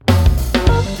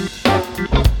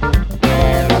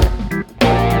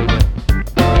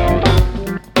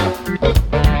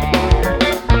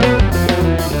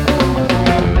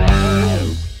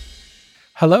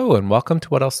Hello and welcome to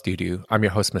What Else Do You Do? I'm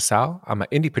your host, Masal. I'm an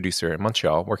indie producer in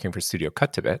Montreal working for Studio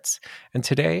Cut to Bits. And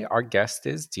today our guest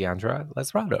is Deandra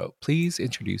Lesrado. Please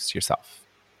introduce yourself.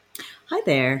 Hi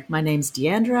there, my name's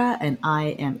Deandra, and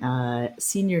I am a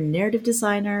senior narrative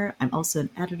designer. I'm also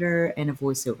an editor and a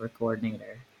voiceover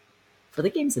coordinator for the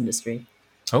games industry.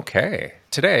 Okay.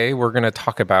 Today we're going to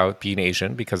talk about being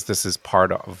Asian because this is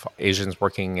part of Asians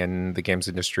working in the games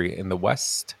industry in the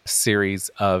West series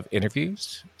of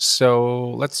interviews.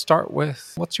 So let's start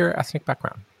with what's your ethnic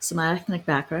background? So, my ethnic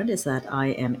background is that I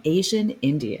am Asian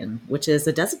Indian, which is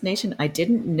a designation I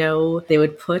didn't know they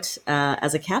would put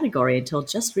as a category until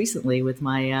just recently with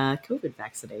my COVID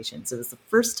vaccination. So, it was the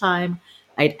first time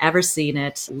I'd ever seen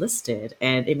it listed,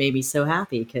 and it made me so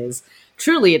happy because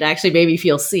truly it actually made me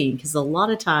feel seen. Because a lot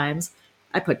of times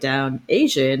I put down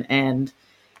Asian, and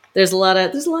there's a lot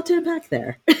to unpack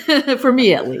there, for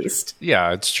me at least.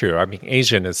 Yeah, it's true. I mean,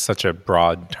 Asian is such a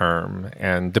broad term,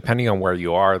 and depending on where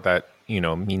you are, that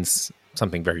means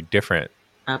something very different.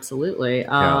 Absolutely.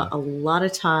 Yeah, A lot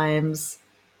of times,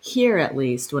 here at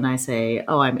least, when I say,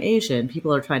 "Oh, I'm Asian,"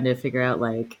 people are trying to figure out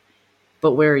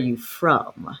but where are you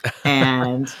from?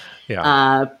 And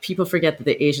yeah, people forget that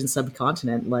the Asian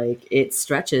subcontinent, it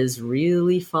stretches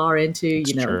really far into,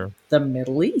 it's true. the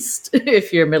Middle East.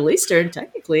 If you're Middle Eastern,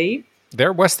 technically,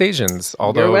 They're West Asians, you're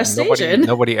although West Asian.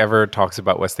 nobody ever talks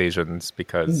about West Asians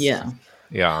because, Yeah.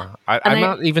 yeah, And I'm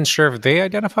not even sure if they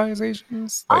identify as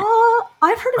Asians.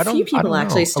 I've heard a few I people don't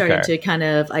actually know. starting Okay, to kind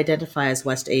of identify as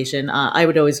West Asian. I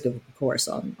would always go, of course,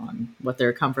 on what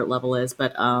their comfort level is.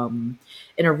 But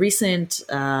in a recent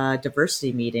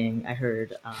diversity meeting, I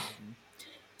heard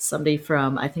somebody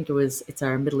from, I think it's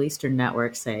our Middle Eastern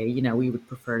network say, we would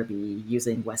prefer to be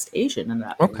using West Asian. And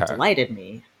that really okay, delighted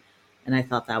me. And I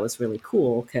thought that was really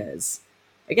cool because,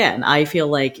 again, I feel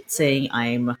like saying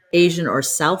I'm Asian or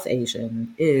South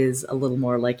Asian is a little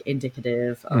more like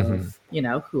indicative hmm. of,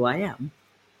 who I am.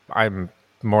 I'm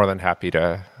more than happy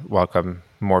to welcome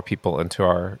more people into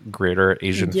our greater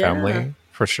Asian Yeah, family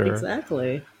for sure.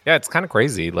 exactly. Yeah, it's kind of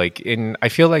crazy. I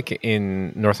feel like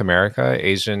in North America,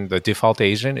 the default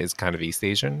Asian is kind of East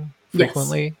Asian Yes,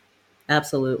 frequently.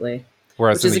 absolutely.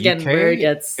 Whereas Which in is the again where it UK,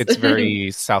 gets. it's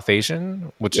very South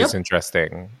Asian, which is Yep,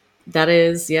 interesting. that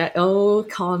is, yeah. Oh,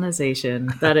 colonization.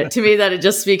 To me, that it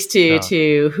just speaks Yeah.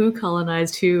 to who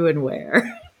colonized who and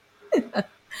where.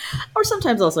 Or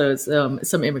sometimes also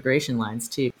some immigration lines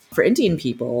too. For Indian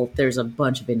people, there's a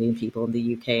bunch of Indian people in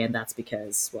the UK, and that's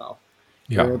because, well,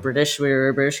 Yeah. We were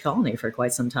a British colony for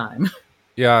quite some time.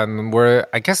 Yeah, and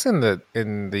I guess in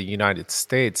the United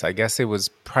States, I guess it was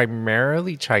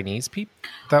primarily Chinese people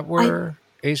that I were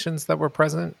Asians that were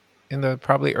present in the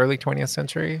probably early 20th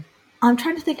century. I'm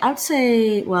trying to think. I would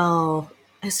say, well,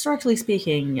 historically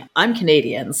speaking, I'm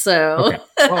Canadian, so Okay.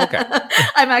 Well, okay.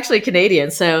 I'm actually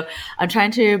Canadian. So I'm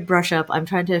trying to brush up. I'm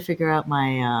trying to figure out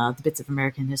my the bits of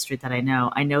American history that I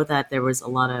know. I know that there was a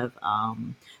lot of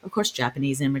course,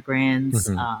 Japanese immigrants,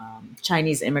 Hmm.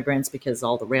 Chinese immigrants, because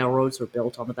all the railroads were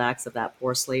built on the backs of that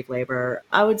poor slave labor.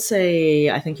 I would say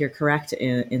I think you're correct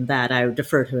in that. I would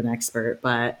defer to an expert,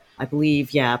 but I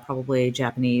believe, yeah, probably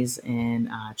Japanese and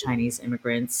Chinese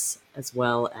immigrants, as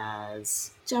well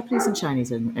as Japanese and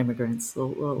Chinese immigrants.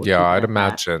 We'll Yeah, keep it I'd at that.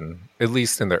 imagine at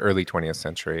least in the early 20th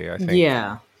century, I think.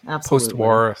 Yeah, absolutely.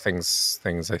 Post-war,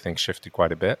 things I think shifted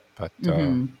quite a bit, but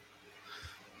Hmm.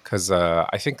 because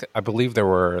I believe there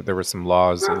were some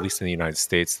laws, at least in the United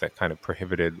States, that kind of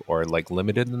prohibited or like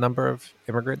limited the number of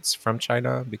immigrants from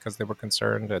China because they were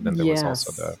concerned, and then there was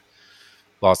also Yes. the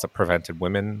laws that prevented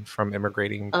women from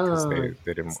immigrating because Oh, they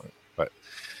didn't want. But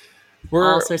all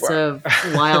we're sorts of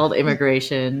wild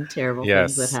immigration, terrible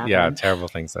things that yes, yeah, happen. terrible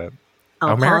things that I'll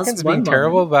pause Americans being one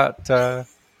terrible moment. about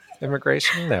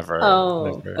immigration, never,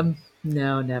 Oh, never.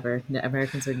 no, never. No,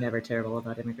 Americans are never terrible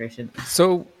about immigration.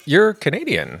 So you're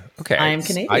Canadian. Okay. I'm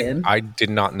Canadian. I did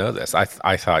not know this. I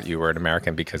thought you were an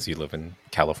American because you live in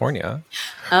California.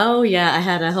 Oh yeah, I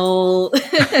had a whole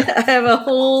I have a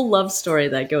whole love story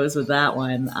that goes with that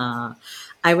one.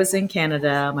 I was in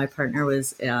Canada. My partner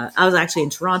was I was actually in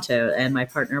Toronto, and my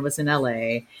partner was in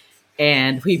LA,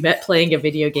 and we met playing a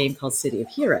video game called City of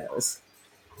Heroes.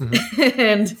 Hmm.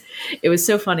 And it was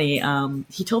so funny.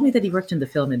 He told me that he worked in the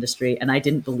film industry, and I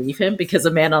didn't believe him because a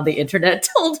man on the internet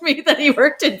told me that he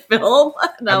worked in film,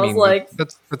 and I I was mean, like,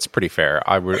 that's pretty fair.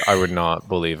 I would not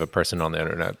believe a person on the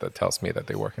internet that tells me that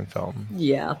they work in film.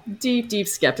 yeah, deep, deep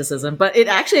skepticism. But it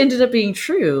actually ended up being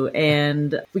true.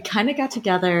 And we kind of got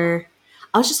together.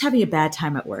 I was just having a bad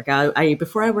time at work.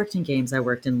 Before I worked in games, I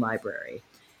worked in library.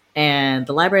 And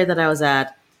the library that I was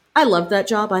at, I loved that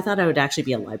job. I thought I would actually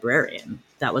be a librarian.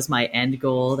 That was my end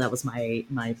goal. That was my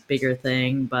bigger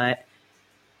thing. But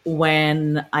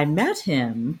when I met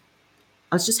him,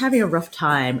 I was just having a rough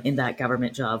time in that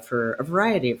government job for a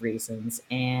variety of reasons.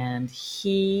 And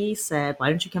he said, "Why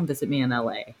don't you come visit me in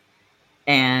LA?"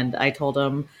 And I told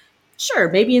him, "Sure,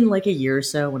 maybe in like a year or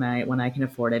so when I can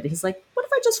afford it." And he's like, "What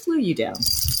if I just flew you down?"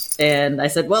 And I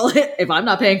said, "Well, if I'm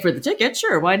not paying for the ticket,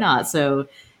 sure, why not?" So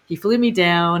he flew me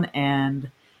down, and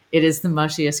it is the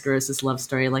mushiest, grossest love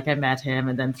story. Like, I met him,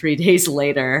 and then 3 days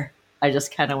later, I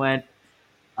just kind of went,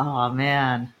 "Oh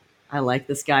man, I like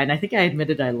this guy." And I think I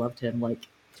admitted I loved him like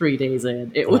 3 days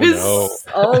in. It Oh no. was,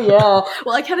 oh yeah.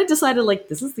 Well, I kind of decided like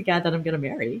this is the guy that I'm going to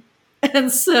marry.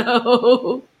 And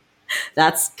so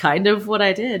that's kind of what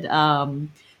I did. That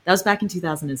was back in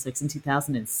 2006. In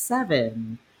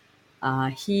 2007,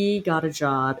 he got a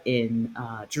job in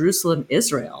Jerusalem,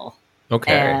 Israel.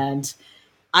 Okay. And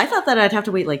I thought that I'd have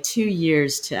to wait like 2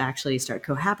 years to actually start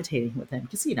cohabitating with him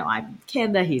because, I'm in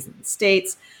Canada, he's in the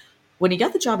States. When he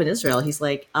got the job in Israel, he's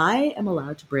like, "I am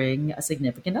allowed to bring a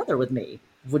significant other with me.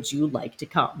 Would you like to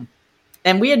come?"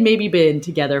 And we had maybe been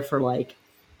together for like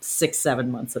 6,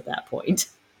 7 months at that point.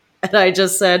 And I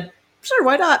just said, "Sure,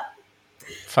 why not?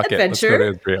 Fuck it. Let's go to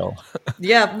Adventure. Israel.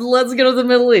 Yeah, let's go to the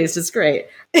Middle East. It's great."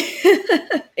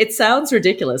 It sounds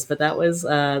ridiculous, but that was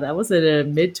a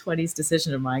mid-20s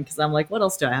decision of mine because I'm like, what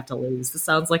else do I have to lose? This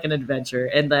sounds like an adventure.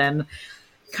 And then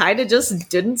kind of just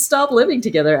didn't stop living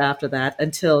together after that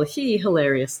until he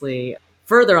hilariously,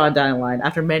 further on down the line,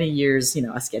 after many years,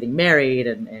 us getting married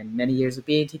and many years of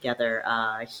being together,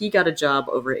 he got a job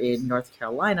over in North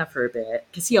Carolina for a bit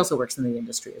because he also works in the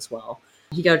industry as well.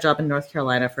 He got a job in North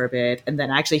Carolina for a bit, and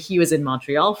then actually he was in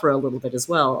Montreal for a little bit as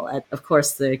well at, of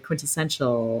course, the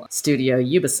quintessential studio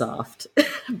Ubisoft.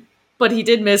 But he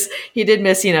did miss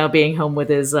being home with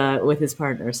his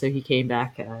partner, so he came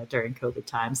back during COVID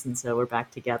times, and so we're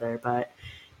back together. But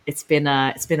it's been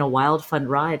a wild, fun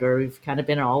ride where we've kind of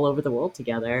been all over the world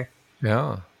together.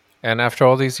 Yeah. And after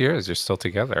all these years, you're still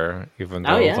together, even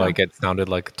Oh though yeah. like it sounded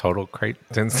like total crazy.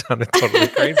 Didn't sounded totally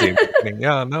crazy.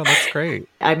 Yeah, no, that's great.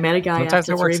 I met a guy Sometimes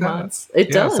after it three works out. months. It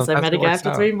Yeah, does. I sometimes met a it guy works after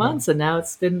out. three Yeah. months, and now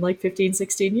it's been like 15,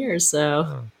 16 years. So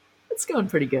Oh, it's going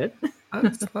pretty good.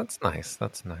 that's nice.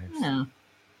 That's nice. Yeah.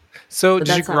 So, But did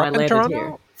you that's how grow I up in landed here.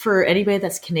 Toronto? For anybody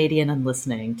that's Canadian and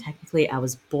listening, technically I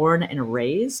was born and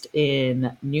raised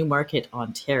in Newmarket,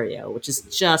 Ontario, which is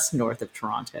just north of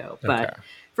Toronto. Okay. But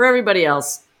for everybody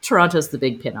else, Toronto's the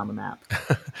big pin on the map.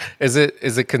 Is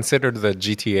it considered the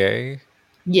GTA, the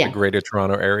Yeah, Greater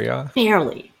Toronto Area?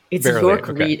 barely. It's Barely. York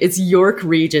Okay. It's York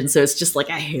region, so it's just like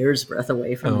a hair's breadth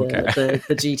away from Okay.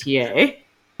 the GTA.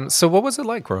 So, what was it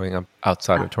like growing up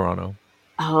outside of Toronto?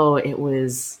 Oh, it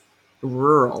was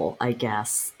rural, I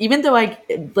guess. Even though I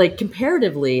like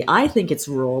comparatively, I think it's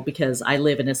rural because I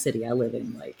live in a city. I live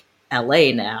in like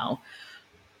LA now.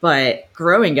 But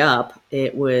growing up,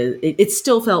 it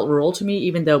still felt rural to me,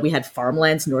 even though we had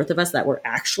farmlands north of us that were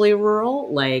actually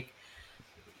rural. Like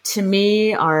to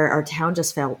me, our town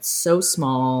just felt so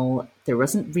small. There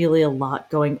wasn't really a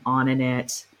lot going on in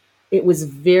it. It was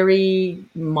very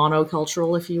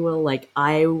monocultural, if you will. Like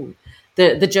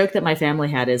the joke that my family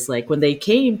had is like when they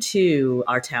came to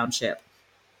our township,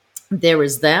 there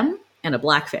was them and a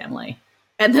black family,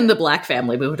 and then the black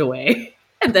family moved away,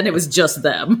 and then it was just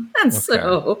them, and Okay.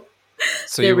 so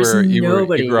So there was you grew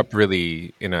nobody. up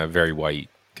really in a very white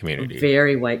community.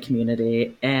 Very white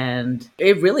community, and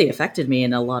it really affected me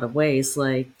in a lot of ways.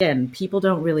 Like, again, people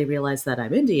don't really realize that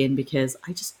I'm Indian because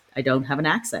I don't have an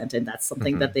accent, and that's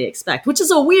something Hmm. that they expect, which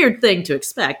is a weird thing to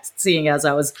expect, seeing as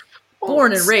I was Well,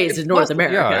 born and raised in North yeah,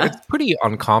 America. it's pretty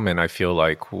uncommon. I feel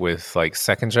like with like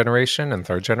second generation and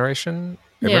third generation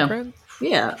Yeah. immigrants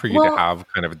Yeah. for you to Well, have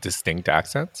kind of distinct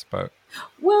accents. But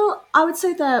I would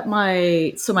say that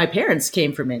my parents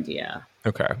came from India,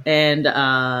 okay, and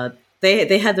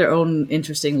they had their own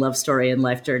interesting love story and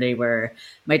life journey where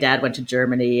my dad went to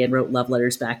Germany and wrote love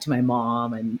letters back to my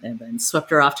mom, and then swept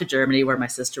her off to Germany where my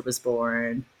sister was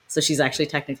born. So she's actually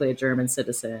technically a German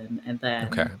citizen, and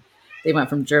okay, then they went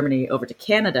from Germany over to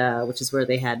Canada, which is where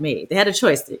they had me. They had a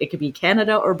choice; it could be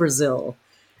Canada or Brazil,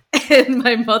 and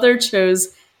my mother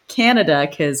chose Canada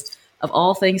because of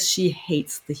all things, she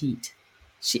hates the heat.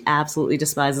 She absolutely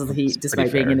despises the it's heat, pretty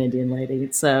despite being an fair. Indian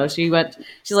lady. So she went.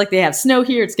 She's like, "They have snow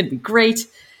here. It's going to be great."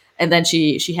 And then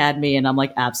she had me, and I'm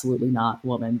like, "Absolutely not,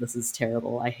 woman. This is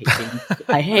terrible. I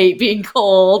hate being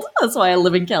cold. That's why I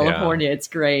live in Yeah. California. It's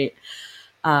great."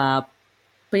 Uh,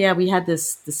 but yeah, we had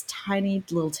this tiny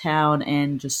little town,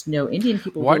 and just no Indian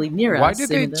people Why really near why us. did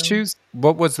they Even though choose?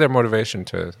 What was their motivation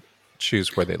to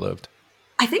choose where they lived?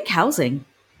 I think housing.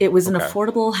 It was an Okay.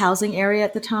 affordable housing area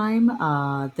at the time.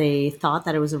 They thought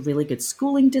that it was a really good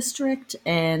schooling district,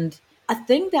 and A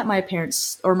thing that my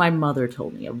parents or my mother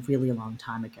told me a really long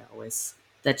time ago is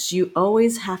that you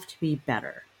always have to be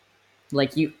better.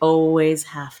 Like you always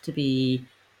have to be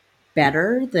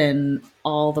better than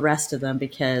all the rest of them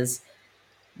because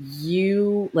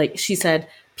like she said,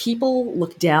 people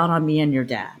look down on me and your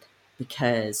dad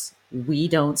because we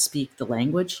don't speak the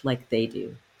language like they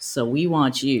do. So we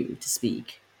want you to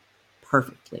speak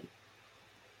perfectly.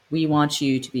 We want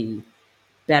you to be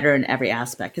better in every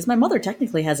aspect. Because my mother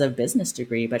technically has a business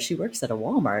degree, but she works at a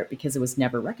Walmart because it was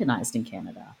never recognized in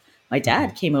Canada. My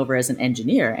dad came over as an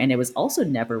engineer, and it was also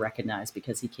never recognized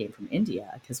because he came from India.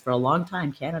 Because for a long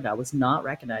time, Canada was not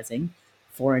recognizing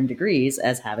foreign degrees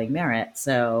as having merit.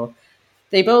 So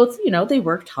they both, they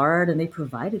worked hard and they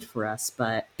provided for us,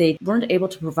 but they weren't able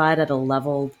to provide at a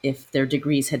level if their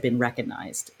degrees had been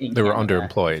recognized in They were Canada,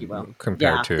 if you will. underemployed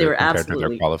compared to They were compared to their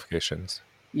absolutely. qualifications.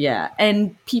 Yeah.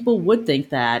 And people would think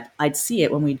that I'd see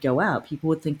it when we'd go out. People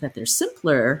would think that they're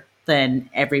simpler than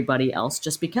everybody else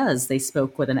just because they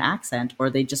spoke with an accent or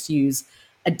they just use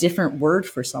a different word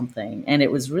for something. And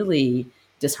it was really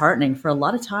disheartening. For a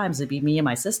lot of times, it'd be me and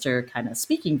my sister kind of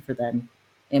speaking for them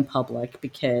in public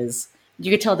because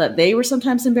you could tell that they were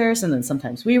sometimes embarrassed and then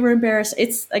sometimes we were embarrassed.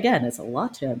 It's a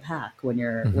lot to unpack when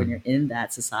you're in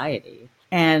that society.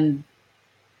 And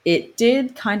it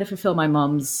did kind of fulfill my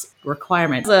mom's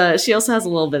requirements. She also has a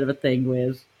little bit of a thing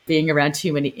with being around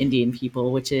too many Indian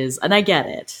people, which is, and I get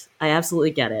it. I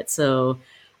absolutely get it. So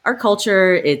our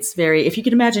culture, it's very, if you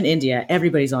can imagine India,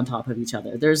 everybody's on top of each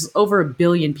other. There's over 1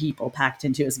 billion people packed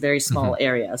into a very small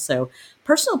area. So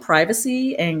personal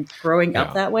privacy and growing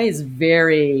up that way is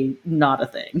very not a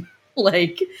thing.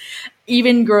 Like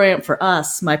even growing up for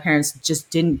us, my parents just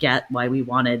didn't get why we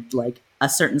wanted like a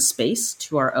certain space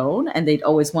to our own. And they'd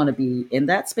always want to be in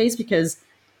that space because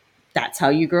that's how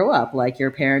you grow up. Like your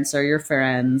parents are your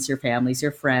friends, your family's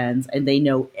your friends, and they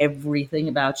know everything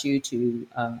about you to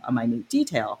a minute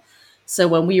detail. So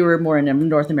when we were more in a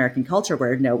North American culture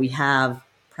where no, we have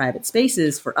private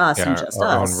spaces for us and just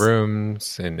our us. own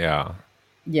rooms and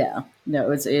Yeah,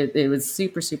 no, it was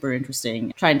super, super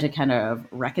interesting trying to kind of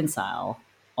reconcile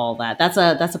all that. That's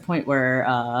a point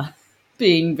where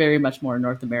being very much more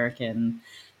North American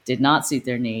did not suit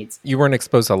their needs. You weren't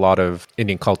exposed to a lot of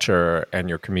Indian culture and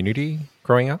your community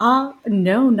growing up?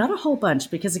 No, not a whole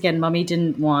bunch. Because again, mommy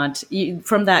didn't want,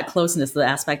 from that closeness, the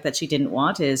aspect that she didn't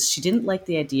want is she didn't like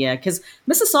the idea. Because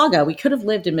Mississauga, we could have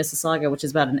lived in Mississauga, which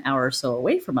is about an hour or so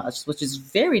away from us, which is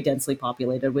very densely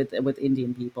populated with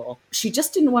Indian people. She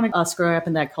just didn't want us growing up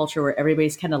in that culture where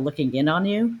everybody's kind of looking in on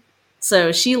you.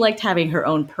 So she liked having her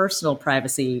own personal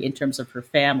privacy in terms of her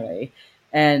family.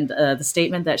 And the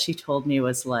statement that she told me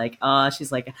was like,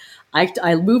 she's like,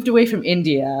 I moved away from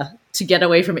India to get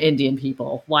away from Indian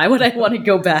people. Why would I want to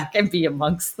go back and be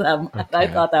amongst them? Okay. And I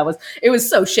thought it was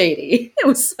so shady. It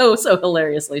was so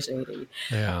hilariously shady.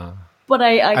 Yeah. But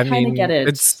I kind of get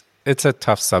it. It's a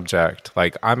tough subject.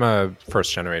 Like I'm a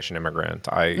first generation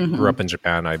immigrant. I grew up in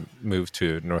Japan. I moved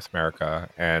to North America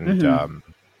and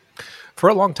for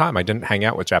a long time, I didn't hang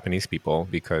out with Japanese people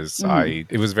because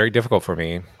it was very difficult for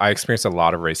me. I experienced a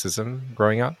lot of racism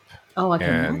growing up. Oh, I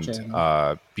can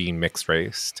imagine. Being mixed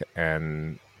raced.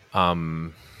 And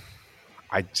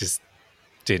I just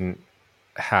didn't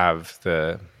have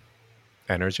the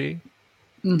energy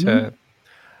to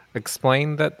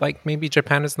explain that, like, maybe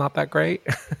Japan is not that great.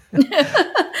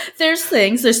 There's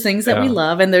things that we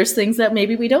love and there's things that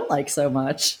maybe we don't like so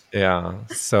much. Yeah.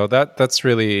 So that's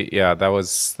really, that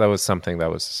was something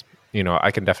that was, I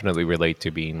can definitely relate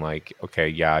to being like, okay,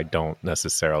 yeah, I don't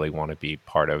necessarily want to be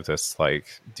part of this like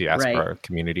diaspora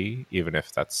community, even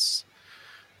if that's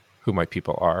who my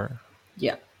people are.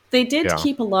 Yeah. They did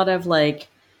keep a lot of like,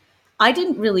 I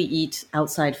didn't really eat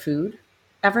outside food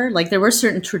ever. Like there were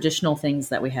certain traditional things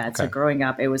that we had. Okay. So growing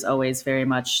up, it was always very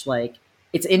much like,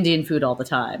 it's Indian food all the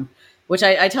time, which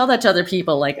I tell that to other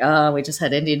people, like, we just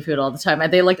had Indian food all the time.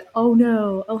 And they're like, oh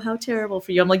no, oh, how terrible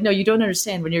for you. I'm like, no, you don't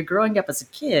understand. When you're growing up as a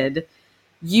kid,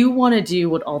 you want to do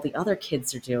what all the other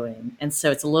kids are doing. And so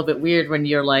it's a little bit weird when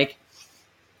you're like,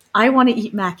 I want to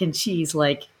eat mac and cheese.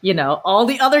 Like, all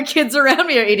the other kids around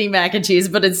me are eating mac and cheese,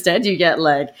 but instead you get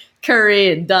like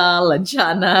curry and dal and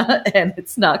chana, and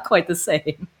it's not quite the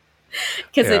same.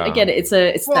 Because it's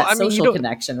that social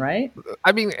connection, right?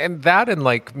 I mean, and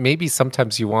like maybe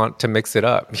sometimes you want to mix it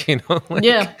up, Like,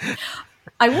 yeah.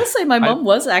 I will say my mom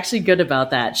was actually good about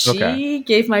that. She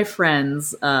gave my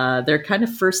friends their kind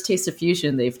of first taste of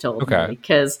fusion, they've told me.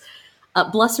 Because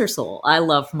bless her soul, I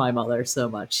love my mother so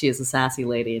much. She is a sassy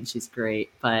lady and she's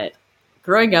great. But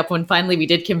growing up, when finally we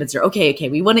did convince her, okay,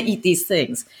 we want to eat these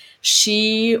things,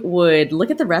 she would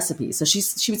look at the recipe. So she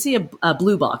would see a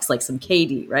blue box, like some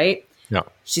KD, right? Yeah.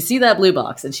 She'd see that blue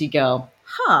box and she'd go,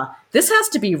 huh, this has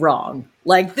to be wrong.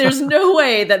 Like, there's no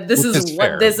way that this Which is is what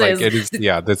fair. this Like is. it is,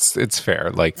 yeah, it's fair.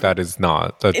 Like that is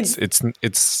not, It's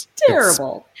it's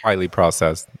terrible. highly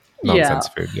processed Yeah. nonsense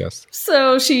food. Yes.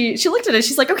 So she looked at it.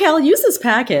 She's like, okay, I'll use this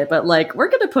packet, but like we're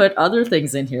gonna put other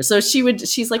things in here. So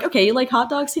she's like, okay, you like hot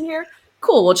dogs in here?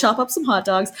 Cool, we'll chop up some hot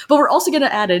dogs, but we're also gonna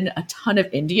add in a ton of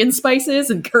Indian spices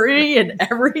and curry and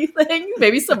everything,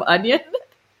 maybe some onion.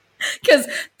 Because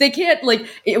they can't, like,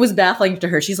 it was baffling to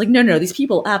her. She's like, no, these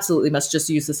people absolutely must just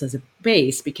use this as a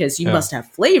base because you must have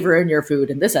flavor in your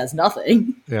food, and this has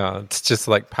nothing. Yeah, it's just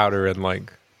like powder and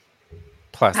like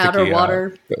plasticky Powder,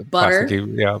 water, butter.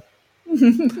 plasticky, yeah,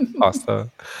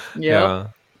 pasta. Yep. Yeah.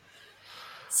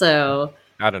 So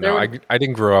I don't know. I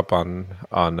didn't grow up on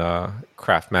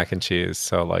Kraft mac and cheese,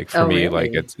 so like for me, really?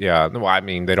 like it's well, I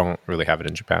mean, they don't really have it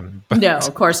in Japan, but no,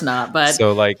 of course not. But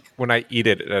so like when I eat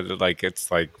it, like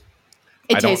it's like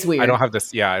it tastes weird. I don't have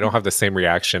this. Yeah, I don't have the same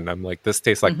reaction. I'm like, this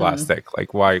tastes like plastic.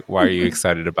 Like, why are you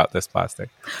excited about this plastic?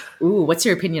 Ooh, what's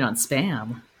your opinion on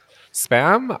Spam?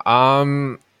 Spam?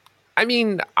 I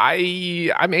mean,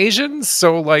 I'm Asian,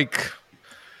 so like,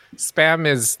 Spam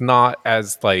is not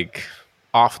as like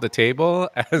off the table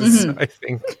as I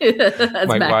think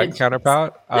my white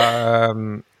counterpart.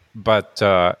 But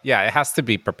yeah, it has to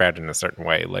be prepared in a certain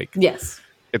way. Like, yes.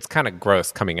 It's kind of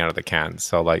gross coming out of the can,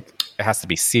 so like it has to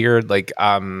be seared. Like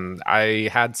I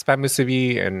had spam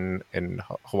musubi in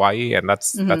Hawaii, and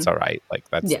that's all right. Like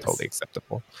that's totally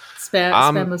acceptable. Spam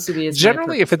musubi is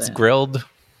generally if it's grilled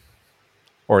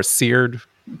or seared,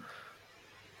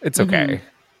 it's okay.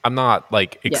 I'm not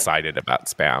like excited about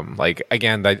spam. Like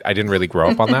again, I didn't really grow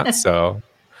up on that, so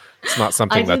it's not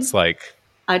something that's like.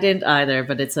 I didn't either,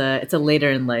 but it's a later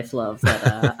in life love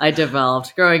that I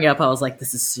developed. Growing up, I was like,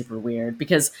 this is super weird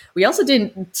because we also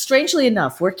didn't, strangely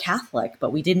enough, we're Catholic,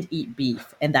 but we didn't eat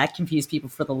beef. And that confused people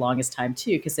for the longest time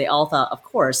too, because they all thought, of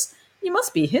course, you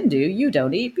must be Hindu, you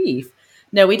don't eat beef.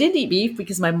 No, we didn't eat beef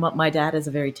because my dad is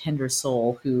a very tender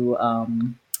soul who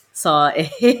saw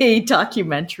a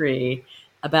documentary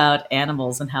about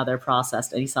animals and how they're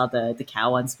processed. And he saw the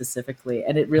cow one specifically,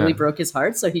 and it really broke his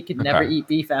heart. So he could never eat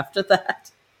beef after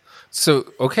that.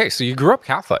 So, okay. So you grew up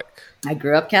Catholic. I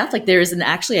grew up Catholic. There is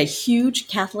actually a huge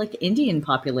Catholic Indian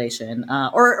population,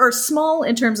 or small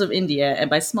in terms of India. And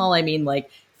by small, I mean like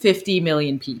 50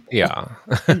 million people. Yeah.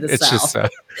 In the it's South.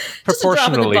 just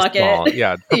proportionally small.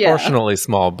 Yeah. Proportionally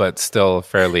small, but still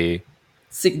fairly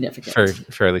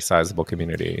significant, fairly sizable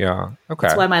community. Yeah. Okay.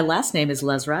 That's why my last name is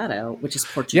Lesrado, which is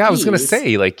Portuguese. Yeah, I was going to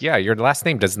say, like, yeah, your last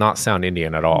name does not sound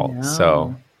Indian at all. No.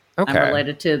 So, okay. I'm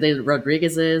related to the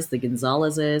Rodriguezes, the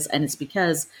Gonzalezes, and it's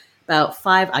because about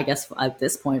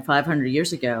 500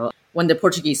 years ago, when the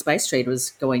Portuguese spice trade was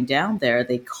going down there,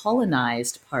 they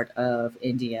colonized part of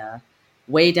India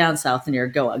way down south near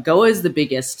Goa. Goa is the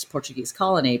biggest Portuguese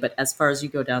colony, but as far as you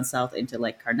go down south into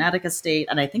like Karnataka state,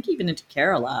 and I think even into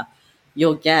Kerala,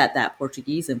 you'll get that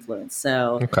Portuguese influence.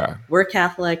 So we're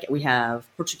Catholic, we have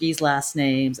Portuguese last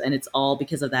names, and it's all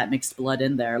because of that mixed blood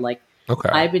in there. Like,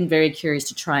 I've been very curious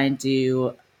to try and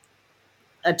do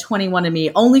a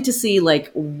 21andMe only to see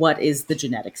like what is the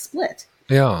genetic split.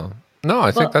 Yeah. No,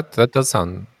 I think that does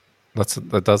sound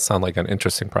like an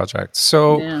interesting project.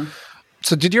 So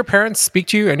so did your parents speak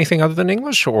to you anything other than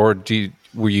English, or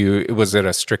was it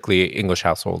a strictly English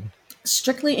household?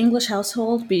 Strictly English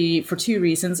household, for two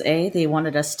reasons. A, they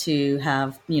wanted us to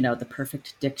have, the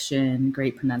perfect diction,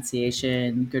 great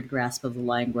pronunciation, good grasp of the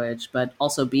language. But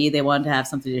also B, they wanted to have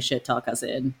something to shit talk us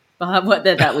in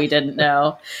that we didn't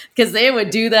know. Because they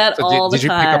would do that all the time. Did you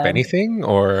pick up anything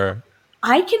or?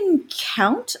 I can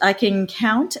count.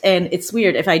 And it's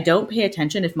weird. If I don't pay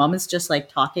attention, if mom is just like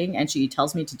talking and she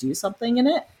tells me to do something in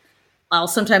it, I'll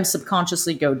sometimes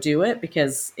subconsciously go do it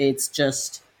because it's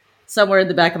just somewhere in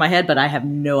the back of my head, but I have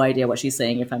no idea what she's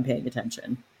saying if I'm paying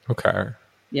attention. Okay.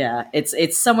 Yeah,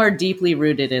 it's somewhere deeply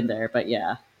rooted in there, but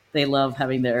yeah, they love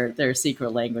having their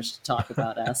secret language to talk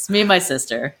about us. Me and my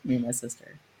sister.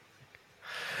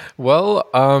 Well,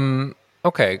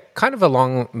 okay, kind of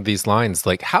along these lines,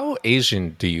 like how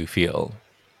Asian do you feel?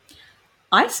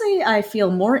 I say I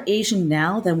feel more Asian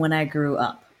now than when I grew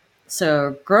up.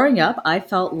 So growing up, I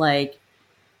felt like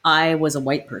I was a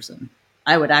white person.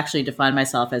 I would actually define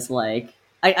myself as like,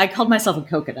 I called myself a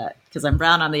coconut because I'm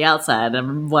brown on the outside and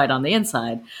I'm white on the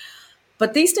inside.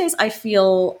 But these days I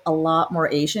feel a lot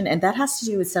more Asian, and that has to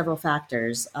do with several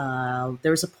factors.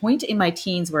 There was a point in my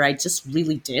teens where I just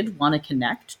really did want to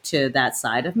connect to that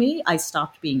side of me. I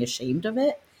stopped being ashamed of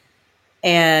it.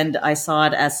 And I saw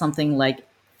it as something like,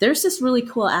 there's this really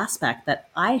cool aspect that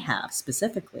I have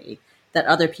specifically that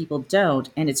other people don't.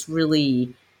 And it's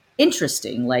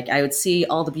interesting. Like I would see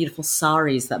all the beautiful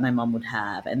saris that my mom would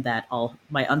have and that all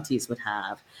my aunties would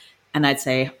have. And I'd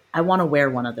say, I want to wear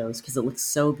one of those because it looks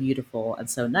so beautiful and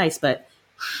so nice. But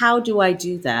how do I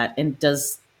do that? And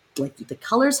does like do the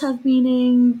colors have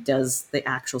meaning? Does the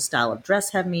actual style of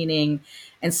dress have meaning?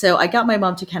 And so I got my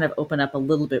mom to kind of open up a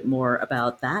little bit more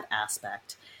about that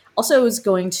aspect. Also, I was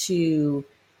going to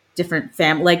different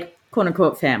like quote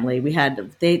unquote family. We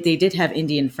had they did have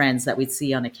Indian friends that we'd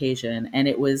see on occasion, and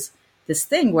it was this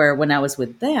thing where when I was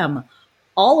with them,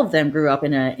 all of them grew up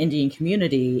in an Indian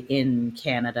community in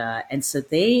Canada, and so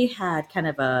they had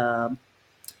a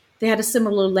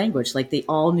similar language. Like they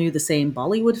all knew the same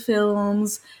Bollywood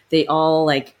films. They all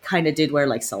like kind of did wear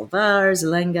like salwars,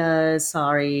 lehengas,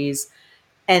 saris,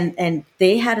 and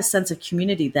they had a sense of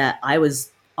community that I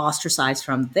was ostracized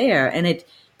from there, and it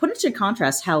put into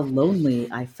contrast how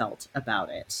lonely I felt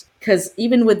about it. Because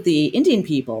even with the Indian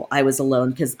people, I was alone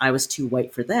because I was too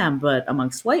white for them. But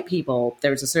amongst white people,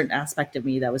 there was a certain aspect of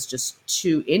me that was just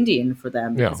too Indian for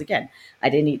them. Yeah. Because again, I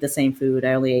didn't eat the same food.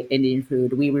 I only ate Indian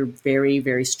food. We were very,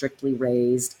 very strictly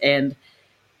raised. And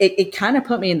it kind of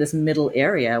put me in this middle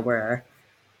area where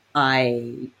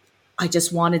I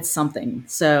just wanted something.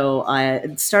 So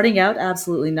starting out,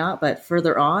 absolutely not. But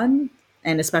further on,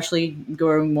 and especially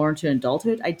going more into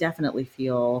adulthood, I definitely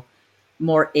feel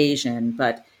more Asian,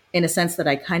 but in a sense that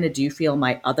I kind of do feel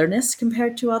my otherness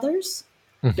compared to others,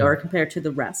 or compared to the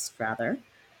rest, rather.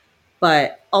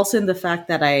 But also in the fact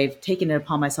that I've taken it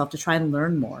upon myself to try and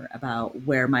learn more about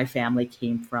where my family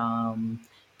came from,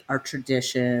 our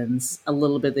traditions, a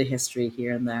little bit of the history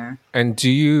here and there. And do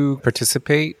you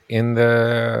participate in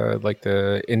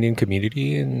the Indian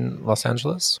community in Los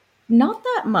Angeles? Not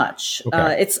that much.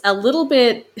 Okay. It's a little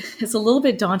bit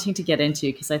daunting to get into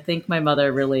because I think my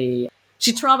mother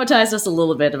she traumatized us a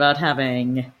little bit about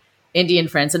having Indian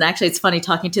friends. And actually, it's funny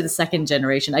talking to the second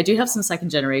generation. I do have some second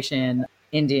generation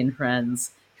Indian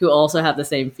friends who also have the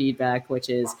same feedback, which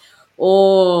is,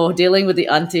 dealing with the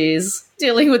aunties.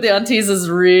 Dealing with the aunties is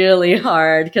really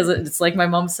hard because it's like my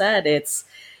mom said,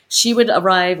 she would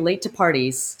arrive late to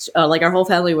parties. Like our whole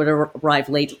family would arrive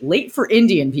late for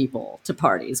Indian people to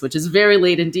parties, which is very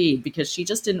late indeed because she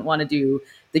just didn't want to do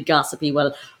the gossipy,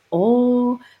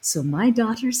 so my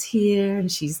daughter's here and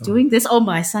she's doing this. Oh,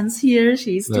 my son's here.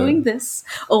 She's doing this.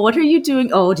 Oh, what are you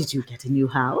doing? Oh, did you get a new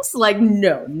house? Like,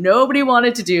 no, nobody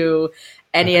wanted to do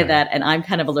any of that. And I'm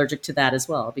kind of allergic to that as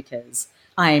well because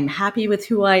I'm happy with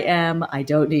who I am. I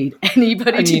don't need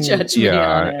anybody to judge me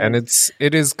on it. And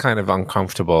it is kind of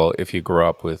uncomfortable if you grow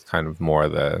up with kind of more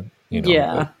the,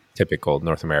 the typical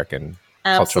North American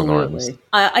cultural norms.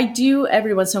 I do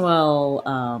every once in a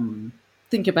while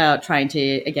think about trying to,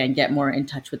 again, get more in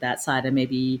touch with that side and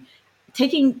maybe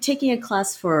taking a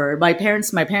class for my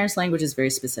parents. My parents' language is very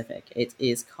specific. It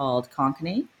is called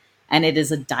Konkani. And it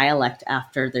is a dialect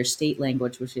after their state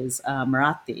language, which is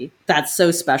Marathi. That's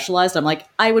so specialized. I'm like,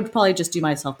 I would probably just do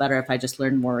myself better if I just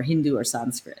learned more Hindu or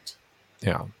Sanskrit.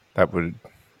 Yeah, that would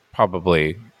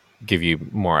probably give you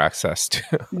more access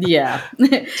to. Yeah,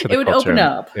 to it would culture. open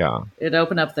up. Yeah, it'd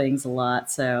open up things a lot.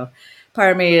 So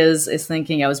part of me is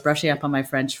thinking I was brushing up on my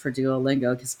French for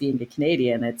Duolingo because being a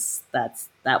Canadian,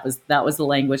 that was the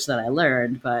language that I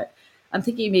learned. But I'm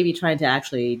thinking maybe trying to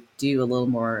actually do a little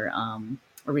more.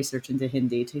 Research into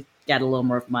Hindi to get a little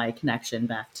more of my connection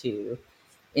back to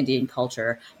Indian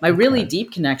culture. My really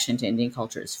deep connection to Indian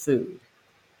culture is food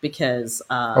because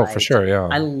for sure, yeah.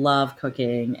 I love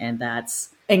cooking and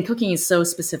cooking is so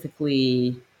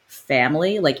specifically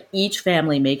family. Like each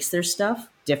family makes their stuff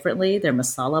differently. Their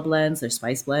masala blends, their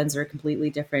spice blends are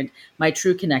completely different. My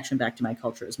true connection back to my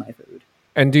culture is my food.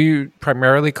 And do you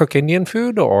primarily cook Indian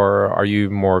food or are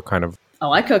you more kind of...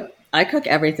 I cook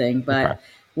everything, but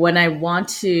when I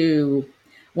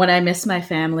miss my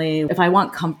family, if I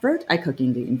want comfort, I cook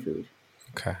Indian food.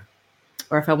 Okay.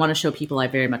 Or if I want to show people I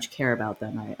very much care about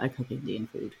them, I cook Indian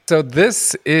food. So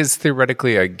this is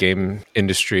theoretically a game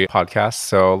industry podcast.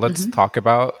 So let's talk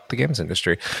about the games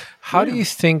industry. How do you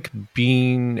think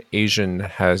being Asian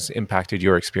has impacted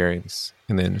your experience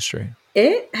in the industry?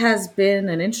 It has been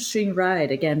an interesting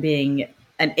ride, again, being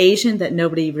an Asian that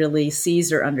nobody really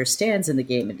sees or understands in the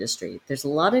game industry. There's a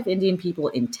lot of Indian people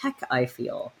in tech, I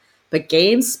feel, but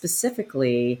games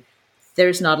specifically,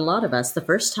 there's not a lot of us. The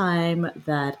first time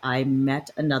that I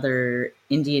met another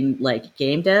Indian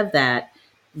game dev that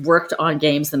worked on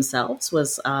games themselves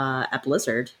was at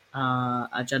Blizzard,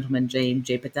 a gentleman, James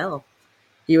J. Patel.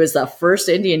 He was the first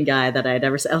Indian guy that I'd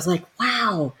ever seen. I was like,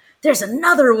 wow, there's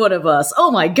another one of us.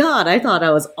 Oh my God, I thought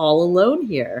I was all alone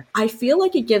here. I feel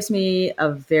like it gives me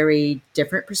a very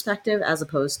different perspective as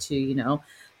opposed to,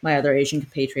 my other Asian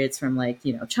compatriots from like,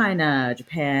 China,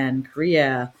 Japan,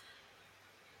 Korea.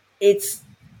 It's,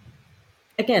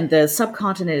 again, the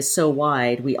subcontinent is so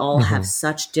wide. We all have Hmm.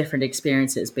 such different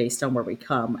experiences based on where we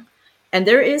come. And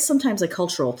there is sometimes a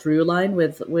cultural through line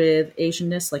with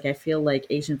Asianness. Like I feel like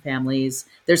Asian families,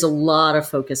 there's a lot of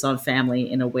focus on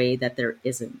family in a way that there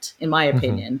isn't, in my Hmm.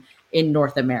 opinion, in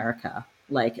North America.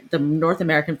 Like the North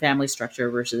American family structure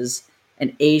versus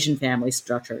an Asian family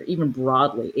structure, even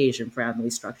broadly Asian family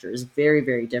structure, is very,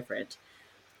 very different.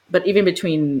 But even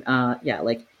between,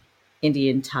 like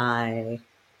Indian, Thai,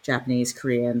 Japanese,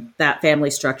 Korean, that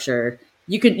family structure,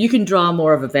 you can draw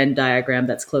more of a Venn diagram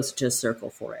that's closer to a circle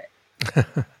for it.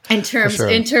 In For terms sure.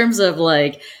 in terms of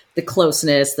like the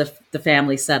closeness, the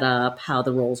family setup, how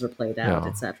the roles are played out, Yeah.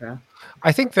 etc.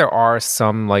 I think there are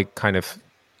some like kind of,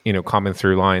 common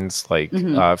through lines, like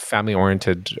family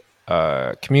oriented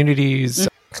communities.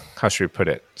 How should we put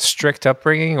it? Strict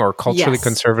upbringing or culturally Yes,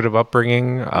 conservative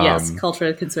upbringing. yes,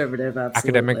 culturally conservative,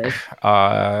 Academic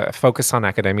absolutely. focus on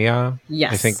academia.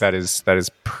 I think Yes, that is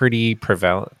pretty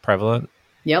prevalent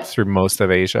yep. through most of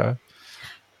Asia.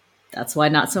 That's why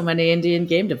not so many Indian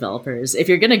game developers. If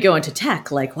you're going to go into tech,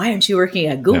 like, why aren't you working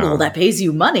at Google Yeah, that pays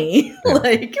you money? yeah.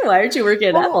 Like, why aren't you working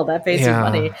at Well, Apple that pays you yeah,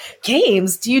 money?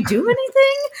 Games, do you do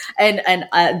anything?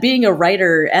 And being a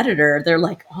writer editor, they're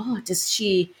like, oh,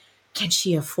 can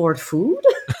she afford food?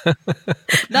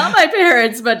 Not my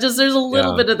parents, but just there's a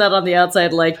little yeah, bit of that on the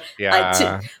outside. Like,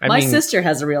 yeah. I my mean, sister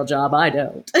has a real job, I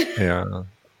don't. yeah.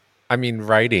 I mean,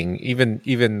 writing.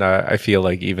 Even I feel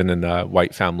like even in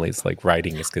white families, like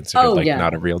writing is considered Oh like yeah,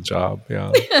 not a real job.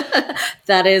 Yeah.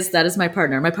 that is my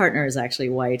partner. My partner is actually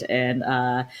white,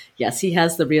 and yes, he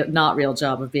has the not real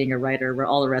job of being a writer, where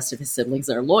all the rest of his siblings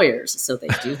are lawyers, so they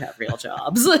do have real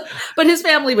jobs. But his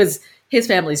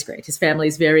family's great. His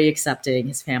family's very accepting.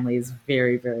 His family is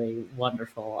very, very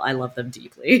wonderful. I love them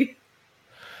deeply.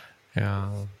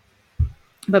 Yeah.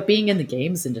 But being in the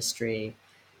games industry,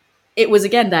 it was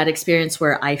again that experience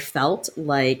where I felt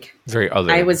like Very I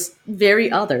othered. was very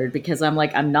othered because I'm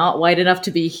like, I'm not white enough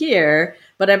to be here,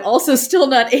 but I'm also still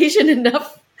not Asian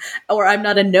enough, or I'm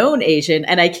not a known Asian,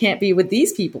 and I can't be with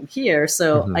these people here.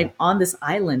 So Hmm. I'm on this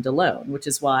island alone, which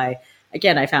is why,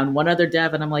 again, I found one other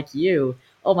dev, and I'm like,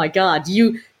 oh my god, do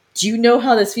you know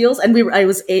how this feels? And I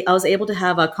was able to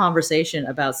have a conversation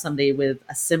about somebody with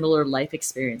a similar life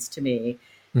experience to me,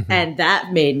 Hmm. and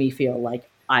that made me feel like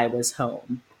I was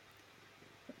home.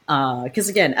 Because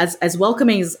again, as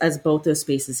welcoming as both those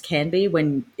spaces can be,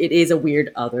 when it is a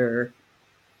weird other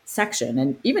section,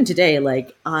 and even today,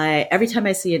 like I every time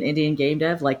I see an Indian game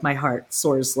dev, like my heart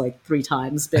soars like 3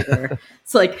 times bigger.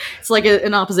 It's like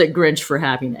an opposite Grinch for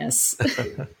happiness.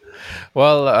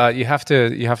 Well, you have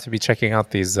to be checking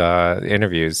out these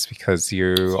interviews because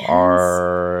you Yes.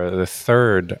 are the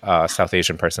third South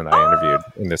Asian person I interviewed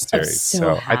in this I'm series. so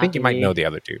So I think you might know happy. the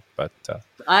other two, but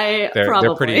I they're pretty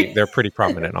probably they're pretty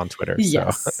prominent on Twitter. So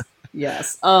yes.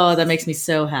 Yes. Oh, that makes me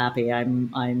so happy.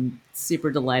 I'm super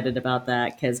delighted about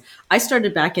that because I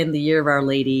started back in the year of Our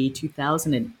Lady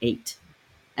 2008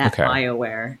 at okay,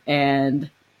 BioWare, and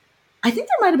I think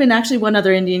there might have been actually one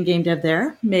other Indian game dev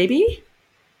there, maybe.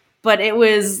 But it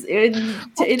was well, in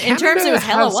terms it Canada was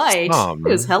hella has white. It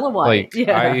was some. hella white. Like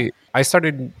Yeah. I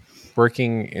started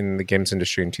working in the games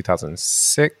industry in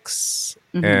 2006,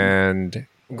 Hmm. and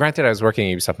granted, I was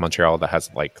working at Ubisoft Montreal that has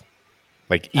like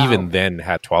Oh. even then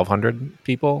had 1,200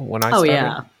 people when I Oh started.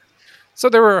 yeah. So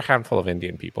there were a handful of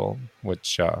Indian people,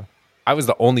 which I was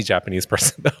the only Japanese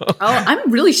person though. Oh, I'm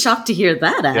really shocked to hear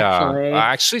that Yeah, actually.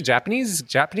 actually,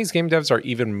 Japanese game devs are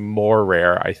even more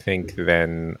rare, I think,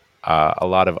 than a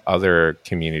lot of other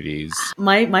communities.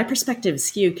 My perspective is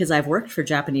skewed because I've worked for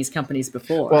Japanese companies Well,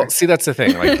 before. see, that's the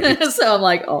thing. Like, So I'm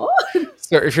like, oh,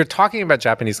 so if you're talking about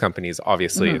Japanese companies,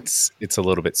 obviously mhm, it's a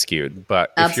little bit skewed. But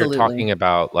if you're absolutely. talking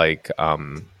about like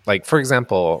for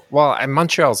example, well, and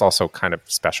Montreal is also kind of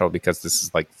special because this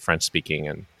is like French speaking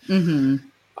and Hmm.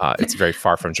 it's very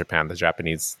far from Japan. The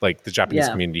Japanese Yeah.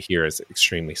 community here is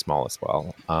extremely small as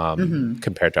well, Hmm.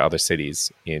 compared to other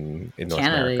cities in North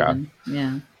Canada America. even.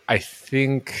 Yeah. I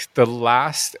think the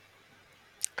last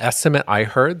estimate I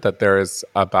heard that there is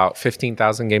about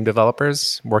 15,000 game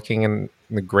developers working in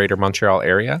the greater Montreal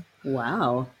area.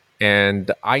 Wow. And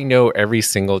I know every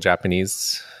single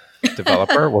Japanese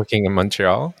developer working in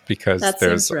Montreal because That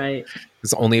seems there's right.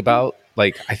 there's only about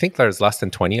like I think there's less than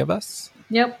 20 of us.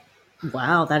 Yep.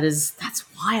 Wow, that's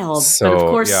wild. But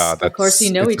So yeah, of course, you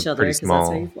that's know it's a each other pretty because that's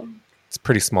how you small flow. it's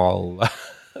pretty small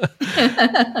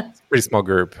Oh pretty small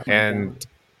group. my god.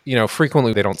 And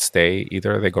frequently they don't stay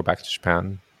either. They go back to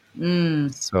Japan.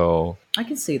 So I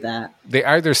can see that. they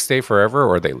either stay forever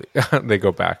or they they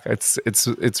go back.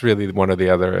 It's really one or the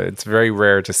other. It's very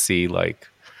rare to see like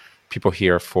people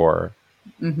here for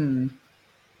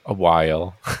a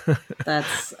while.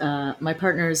 That's my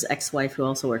partner's ex-wife, who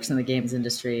also works in the games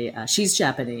industry. She's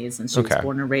Japanese, and she was Okay.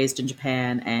 born and raised in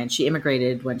Japan, and she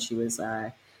immigrated when she was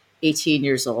 18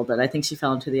 years old. And I think she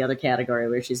fell into the other category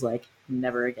where she's like,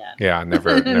 never again. Yeah,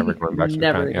 never going back to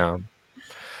Never Japan. again. Yeah.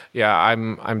 Yeah,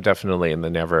 I'm definitely in the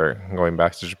never going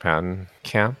back to Japan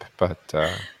camp, but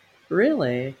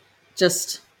Really?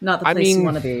 Just not the I place you mean,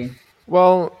 want to be.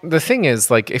 well, the thing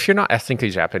is like if you're not ethnically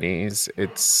Japanese,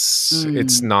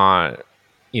 it's not,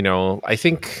 I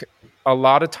think a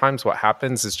lot of times what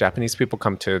happens is Japanese people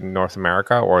come to North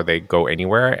America or they go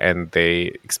anywhere and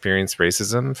they experience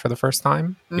racism for the first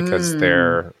time because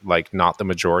they're like not the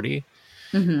majority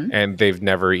and they've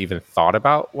never even thought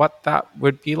about what that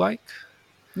would be like.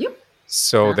 Yep,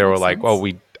 So that they were makes like, "Well,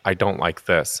 sense. I don't like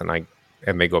this," and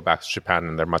they go back to Japan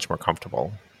and they're much more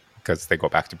comfortable because they go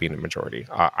back to being the majority.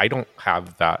 I don't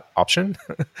have that option.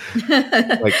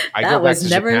 Like I go That back was to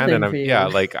never a Japan and thing for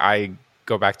you. like I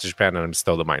go back to Japan and I'm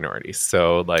still the minority.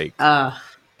 So like Uh,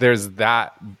 there's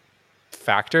that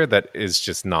factor that is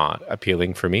just not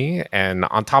appealing for me. And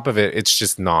on top of it, it's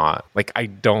just not like I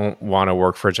don't want to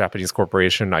work for a Japanese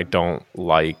corporation. I don't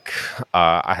like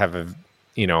I have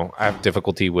I have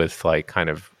difficulty with like kind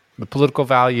of the political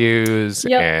values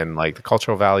yep. and like the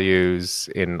cultural values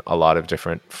in a lot of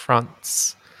different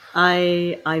fronts.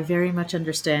 I very much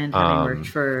understand, having worked Um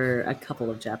for a couple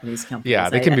of Japanese yeah,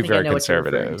 companies. they I, can I be think I very know what you're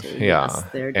referring conservative. to. Yeah. Yes,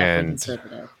 they're definitely And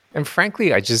conservative.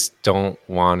 frankly, I just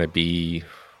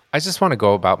want to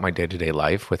go about my day-to-day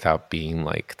life without being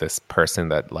like this person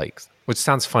that like, which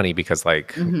sounds funny because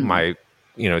like my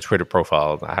Twitter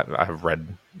profile, I have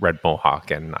red mohawk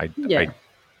and Yeah.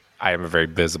 I am a very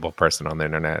visible person on the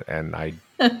internet and I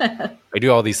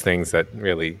do all these things that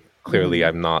really clearly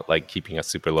I'm not like keeping a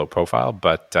super low profile,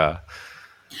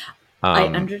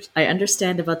 I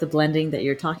understand about the blending that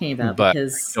you're talking about, but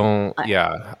because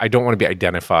I don't want to be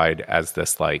identified as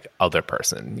this like other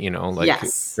person, like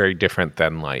yes, very different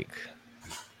than like,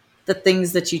 the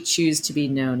things that you choose to be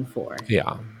known for.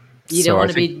 yeah. You don't So I want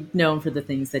to think, be known for the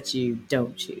things that you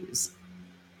don't choose.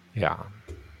 yeah.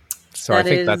 So I That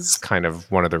think that's is, kind of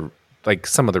one of the like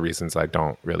some of the reasons I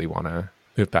don't really want to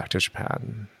move back to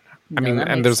Japan. I no, mean, that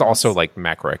and makes there's also sense. like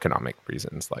macroeconomic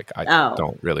reasons. Like I Oh,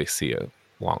 don't really see a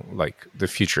long like the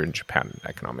future in Japan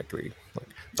economically. Like,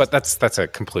 but that's a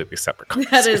completely separate that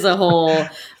is conversation. a whole.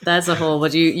 That's a whole.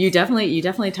 But you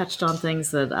definitely touched on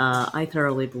things that I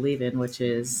thoroughly believe in, which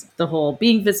is the whole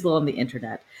being visible on the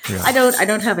internet. Yeah. I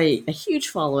don't have a huge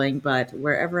following, but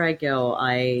wherever I go,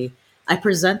 I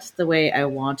present the way I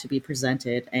want to be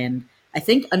presented. And I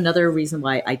think another reason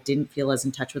why I didn't feel as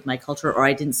in touch with my culture, or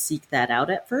I didn't seek that out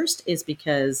at first, is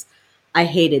because I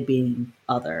hated being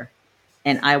other,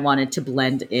 and I wanted to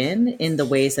blend in the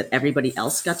ways that everybody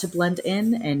else got to blend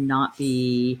in, and not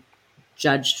be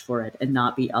judged for it and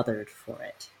not be othered for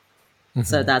it.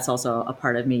 So Hmm. that's also a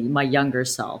part of me, my younger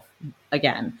self.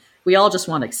 Again, we all just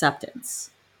want acceptance.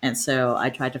 And so I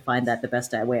tried to find that the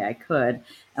best way I could.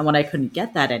 And when I couldn't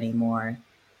get that anymore,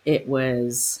 it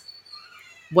was,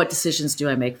 what decisions do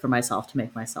I make for myself to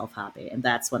make myself happy? And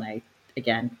that's when I,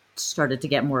 again, started to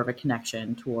get more of a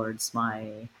connection towards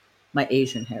my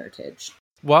Asian heritage.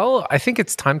 Well, I think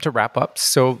it's time to wrap up.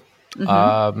 So,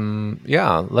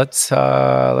 yeah, let's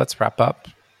wrap up.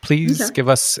 Please Okay. give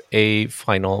us a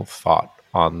final thought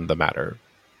on the matter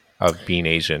of being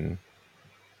Asian.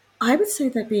 I would say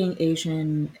that being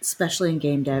Asian, especially in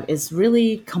game dev, is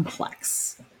really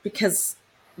complex, because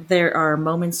there are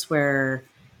moments where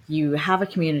you have a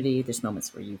community, there's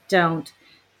moments where you don't.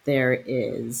 There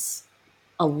is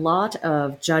a lot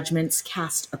of judgments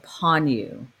cast upon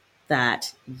you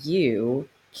that you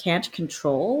can't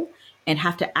control and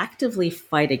have to actively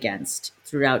fight against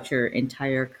throughout your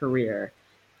entire career,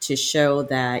 to show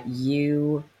that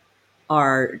you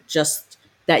are just,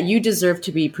 that you deserve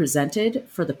to be presented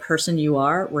for the person you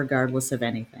are, regardless of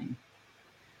anything.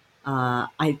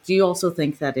 I do also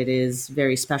think that it is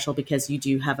very special because you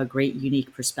do have a great,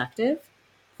 unique perspective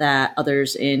that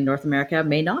others in North America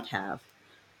may not have.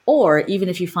 Or even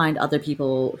if you find other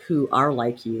people who are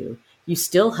like you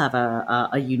still have a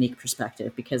unique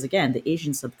perspective, because again, the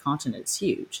Asian subcontinent is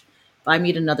huge. If I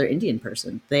meet another Indian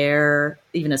person, they're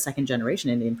even a second generation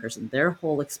Indian person, their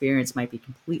whole experience might be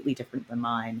completely different than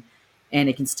mine, and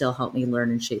it can still help me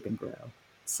learn and shape and grow.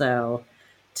 So,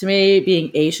 to me, being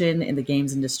Asian in the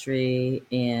games industry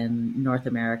in North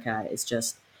America is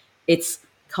just, it's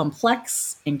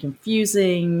complex and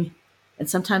confusing. and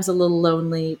sometimes a little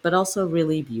lonely, but also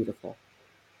really beautiful.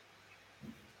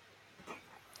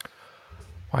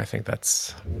 Well, I think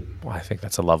that's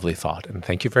a lovely thought, and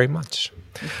thank you very much.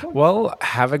 Well,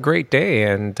 have a great day,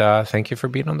 and thank you for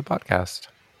being on the podcast.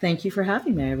 Thank you for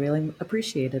having me. I really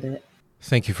appreciated it.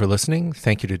 Thank you for listening.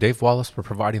 Thank you to Dave Wallace for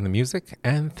providing the music,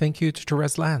 and thank you to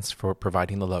Therese Lance for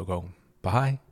providing the logo. Bye.